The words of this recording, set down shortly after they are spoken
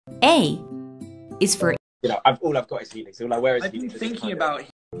A is for You know, all I've got is healing. So like, where is I've healing? been thinking about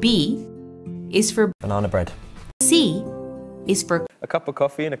B is for banana bread. C is for A cup of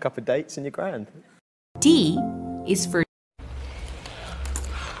coffee and a cup of dates and you're grand. D is for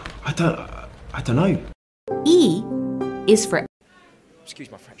I don't know. E is for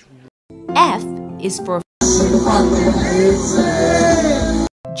Excuse my French. F is for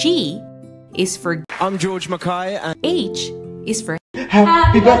G is for I'm George Mackay and H is for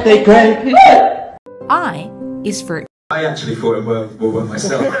Happy birthday, Greg! I is for I actually thought it were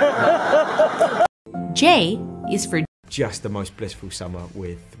myself. J is for Just the most blissful summer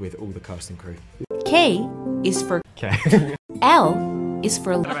with all the cast and crew. K is for Okay. L is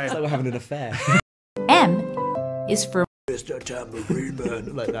for It's like we're having an affair. M is for Mr. Tambourine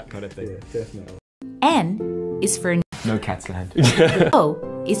Man, like that kind of thing. Yeah, definitely. N is for No cat's land.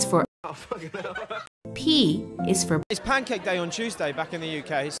 O is for P is for It's Pancake Day on Tuesday back in the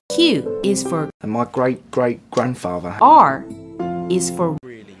UK. Q is for And my great-great-grandfather. R is for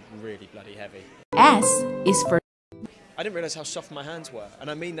Really, really bloody heavy. S is for I didn't realise how soft my hands were, and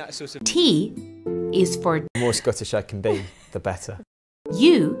I mean that sort of... T is for The more Scottish I can be, the better.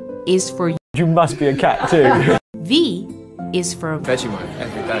 U is for You must be a cat too. V is for Vegemite,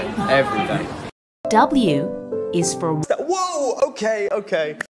 every day, every day. W is for Whoa! Okay,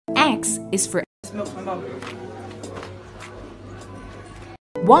 okay. X is for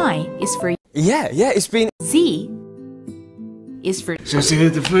Y is for Yeah, it's been... Z is for So see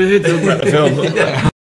the film.